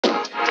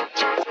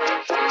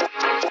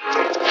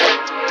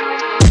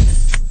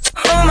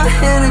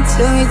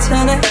till we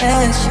turn to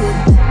ashes.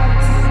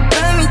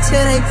 Love me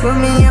till they put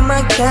me in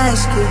my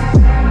casket.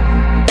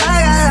 I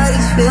got all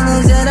these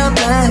feelings that I'm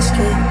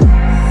asking.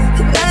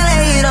 Can I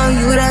lay it on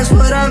you, that's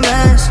what I'm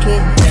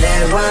asking.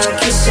 Everyone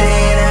keep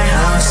saying that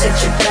I don't set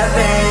you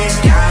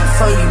perfect. God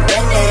for you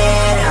been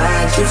there,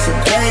 how'd you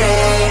forget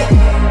it?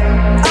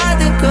 I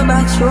think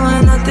about you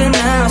and nothing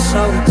else.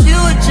 So if you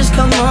would just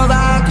come over,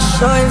 I could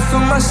show you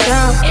for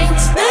myself.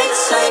 It's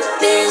nights like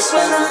this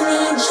when I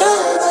need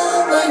your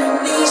love, when I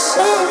need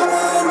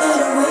someone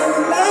that'll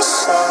hear my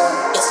soul.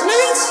 It's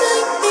nights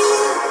like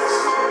this,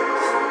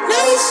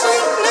 nights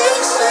like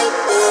this.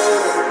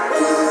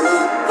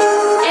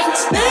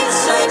 It's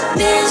nights like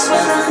this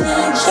when I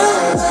need your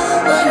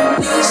love, when I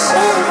need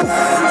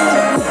someone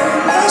that'll hear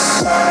my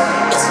soul.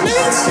 It's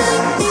nights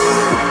like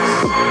this,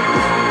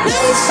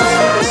 nights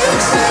like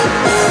this.